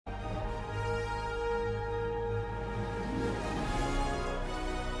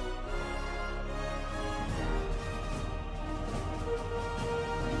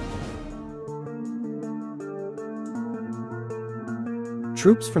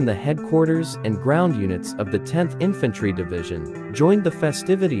Troops from the headquarters and ground units of the 10th Infantry Division joined the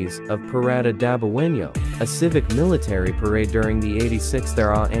festivities of Parada Dabaw, a civic-military parade during the 86th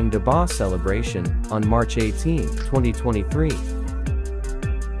Araw and Dabaw Celebration, on March 18, 2023.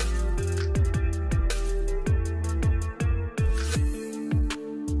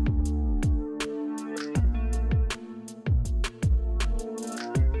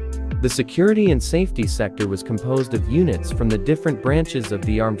 The security and safety sector was composed of units from the different branches of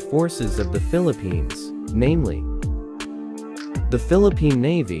the armed forces of the Philippines, namely the Philippine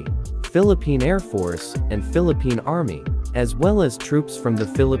Navy, Philippine Air Force, and Philippine Army, as well as troops from the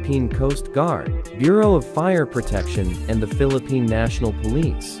Philippine Coast Guard, Bureau of Fire Protection, and the Philippine National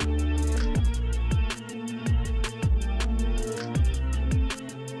Police.